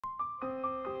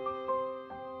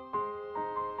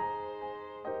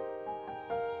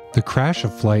The crash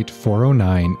of Flight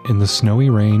 409 in the Snowy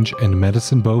Range and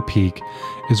Medicine Bow Peak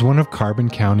is one of Carbon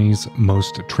County's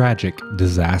most tragic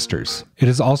disasters. It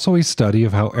is also a study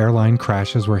of how airline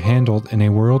crashes were handled in a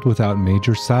world without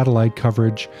major satellite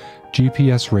coverage,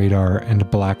 GPS radar,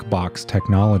 and black box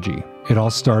technology. It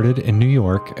all started in New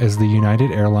York as the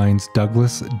United Airlines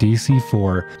Douglas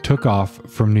DC-4 took off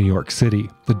from New York City.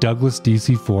 The Douglas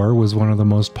DC-4 was one of the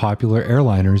most popular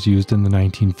airliners used in the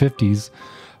 1950s,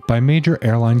 by major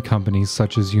airline companies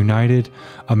such as United,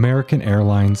 American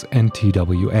Airlines, and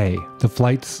TWA. The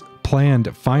flight's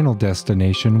planned final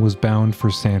destination was bound for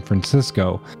San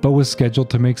Francisco, but was scheduled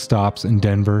to make stops in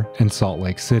Denver and Salt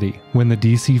Lake City. When the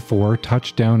DC-4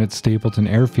 touched down at Stapleton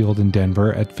Airfield in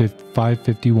Denver at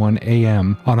 5:51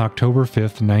 a.m. on October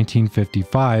 5,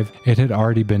 1955, it had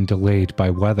already been delayed by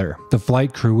weather. The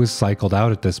flight crew was cycled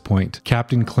out at this point.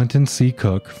 Captain Clinton C.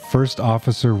 Cook, First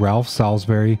Officer Ralph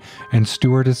Salisbury, and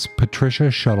Stewardess Patricia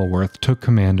Shuttleworth took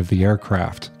command of the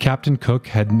aircraft. Captain Cook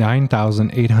had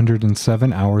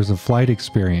 9,807 hours of flight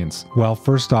experience, while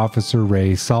First Officer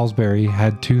Ray Salisbury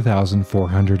had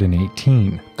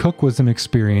 2,418. Cook was an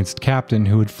experienced captain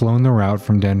who had flown the route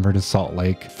from Denver to Salt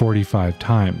Lake 45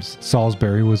 times.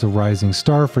 Salisbury was a rising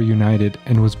star for United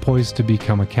and was poised to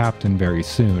become a captain very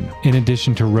soon. In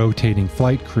addition to rotating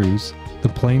flight crews, the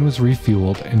plane was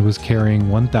refueled and was carrying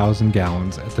 1,000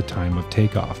 gallons at the time of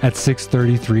takeoff. At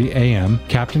 6:33 a.m.,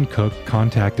 Captain Cook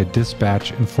contacted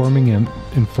dispatch informing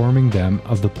them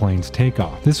of the plane's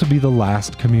takeoff. This would be the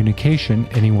last communication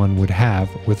anyone would have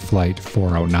with Flight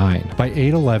 409. By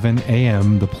 8:11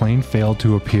 a.m., the plane failed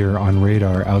to appear on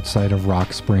radar outside of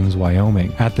Rock Springs,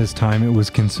 Wyoming. At this time, it was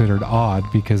considered odd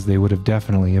because they would have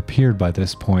definitely appeared by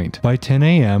this point. By 10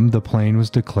 a.m., the plane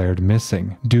was declared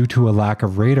missing. Due to a lack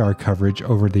of radar coverage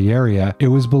over the area, it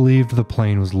was believed the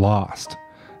plane was lost.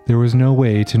 There was no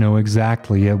way to know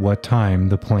exactly at what time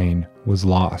the plane was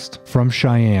lost. From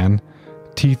Cheyenne,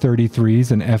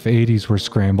 T-33s and F-80s were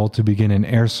scrambled to begin an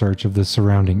air search of the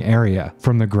surrounding area.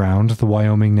 From the ground, the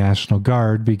Wyoming National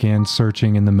Guard began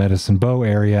searching in the Medicine Bow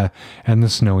area and the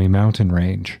Snowy Mountain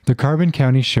Range. The Carbon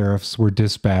County sheriffs were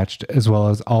dispatched, as well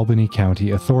as Albany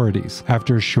County authorities.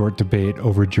 After a short debate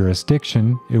over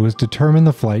jurisdiction, it was determined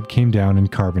the flight came down in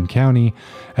Carbon County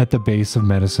at the base of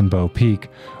Medicine Bow Peak,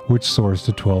 which soars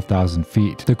to 12,000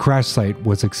 feet. The crash site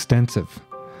was extensive.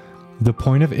 The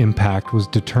point of impact was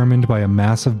determined by a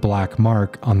massive black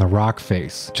mark on the rock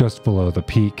face, just below the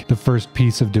peak. The first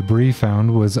piece of debris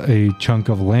found was a chunk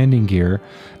of landing gear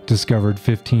discovered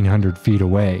 1,500 feet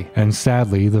away, and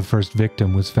sadly, the first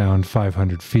victim was found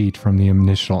 500 feet from the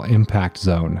initial impact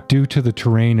zone. Due to the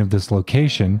terrain of this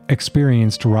location,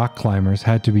 experienced rock climbers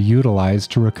had to be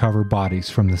utilized to recover bodies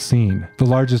from the scene. The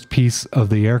largest piece of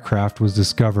the aircraft was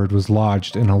discovered was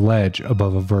lodged in a ledge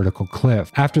above a vertical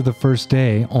cliff. After the first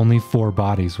day, only 4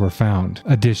 bodies were found.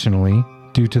 Additionally,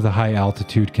 due to the high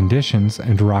altitude conditions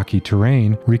and rocky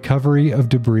terrain, recovery of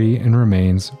debris and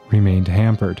remains remained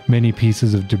hampered. Many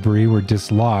pieces of debris were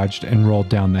dislodged and rolled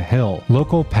down the hill.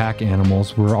 Local pack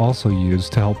animals were also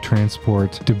used to help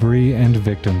transport debris and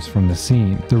victims from the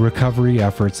scene. The recovery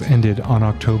efforts ended on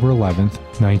October 11th,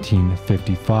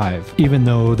 1955. Even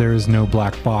though there is no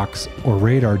black box or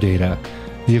radar data,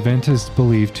 the event is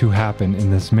believed to happen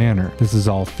in this manner. This is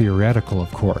all theoretical,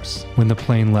 of course. When the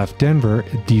plane left Denver,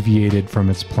 it deviated from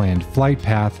its planned flight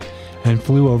path and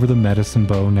flew over the Medicine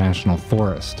Bow National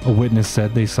Forest. A witness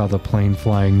said they saw the plane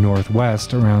flying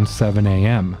northwest around 7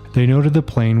 a.m. They noted the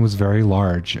plane was very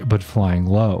large, but flying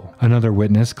low. Another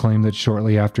witness claimed that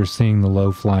shortly after seeing the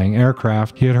low-flying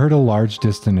aircraft, he had heard a large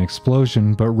distant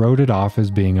explosion, but wrote it off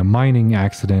as being a mining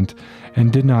accident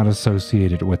and did not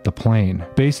associate it with the plane.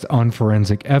 Based on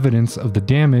forensic evidence of the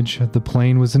damage, the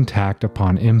plane was intact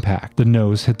upon impact. The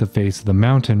nose hit the face of the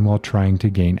mountain while trying to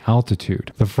gain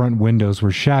altitude. The front windows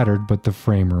were shattered, but the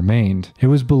frame remained. It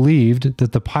was believed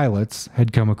that the pilots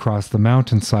had come across the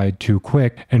mountainside too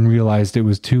quick and realized it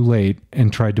was too late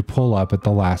and tried to pull up at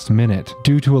the last minute.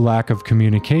 Due to a lack of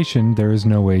communication, there is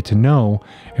no way to know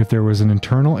if there was an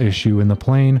internal issue in the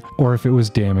plane or if it was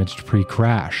damaged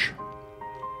pre-crash.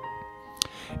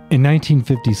 In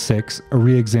 1956, a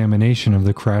re-examination of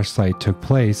the crash site took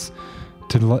place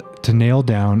to nail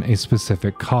down a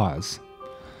specific cause.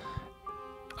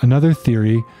 Another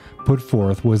theory put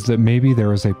forth was that maybe there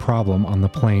was a problem on the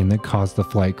plane that caused the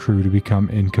flight crew to become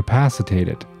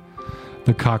incapacitated.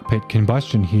 The cockpit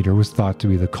combustion heater was thought to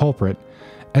be the culprit,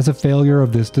 as a failure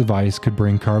of this device could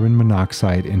bring carbon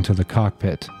monoxide into the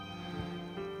cockpit.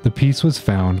 The piece was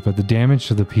found, but the damage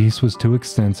to the piece was too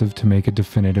extensive to make a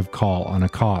definitive call on a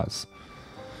cause.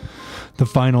 The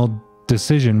final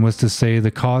decision was to say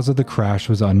the cause of the crash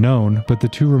was unknown, but the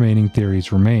two remaining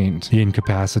theories remained: the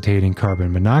incapacitating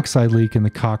carbon monoxide leak in the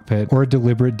cockpit, or a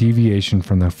deliberate deviation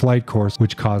from the flight course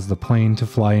which caused the plane to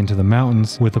fly into the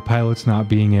mountains with the pilots not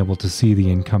being able to see the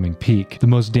incoming peak. The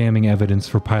most damning evidence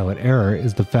for pilot error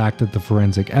is the fact that the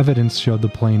forensic evidence showed the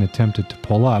plane attempted to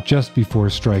pull up just before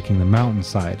striking the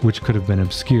mountainside, which could have been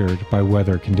obscured by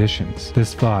weather conditions.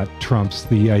 This thought trumps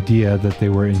the idea that they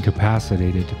were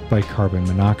incapacitated by carbon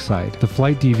monoxide. The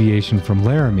flight deviation from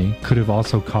Laramie could have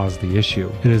also caused the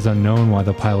issue. It is unknown why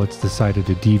the pilots decided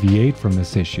to deviate from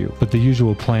this issue, but the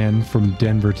usual plan from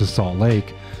Denver to Salt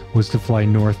Lake was to fly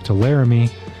north to Laramie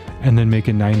and then make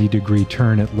a 90-degree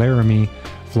turn at Laramie,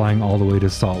 flying all the way to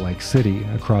Salt Lake City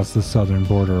across the southern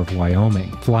border of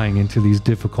Wyoming. Flying into these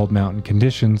difficult mountain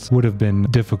conditions would have been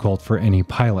difficult for any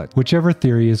pilot. Whichever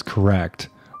theory is correct,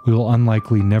 we will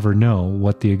unlikely never know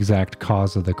what the exact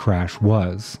cause of the crash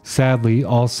was. Sadly,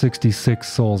 all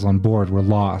 66 souls on board were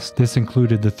lost. This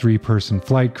included the 3-person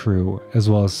flight crew, as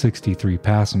well as 63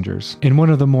 passengers. In one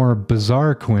of the more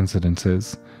bizarre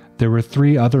coincidences, there were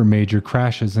 3 other major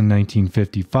crashes in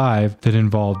 1955 that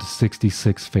involved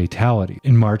 66 fatalities.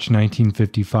 In March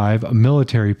 1955, a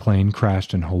military plane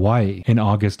crashed in Hawaii. In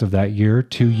August of that year,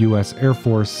 2 U.S. Air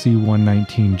Force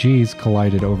C-119Gs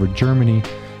collided over Germany,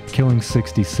 killing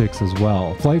 66 as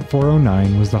well. Flight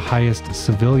 409 was the highest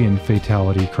civilian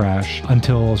fatality crash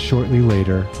until shortly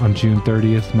later, on June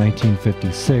 30th,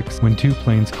 1956, when 2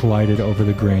 planes collided over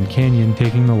the Grand Canyon,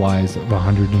 taking the lives of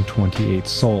 128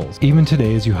 souls. Even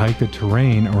today, as you hike the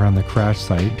terrain around the crash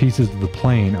site, pieces of the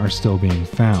plane are still being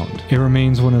found. It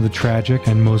remains one of the tragic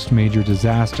and most major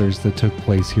disasters that took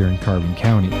place here in Carbon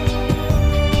County.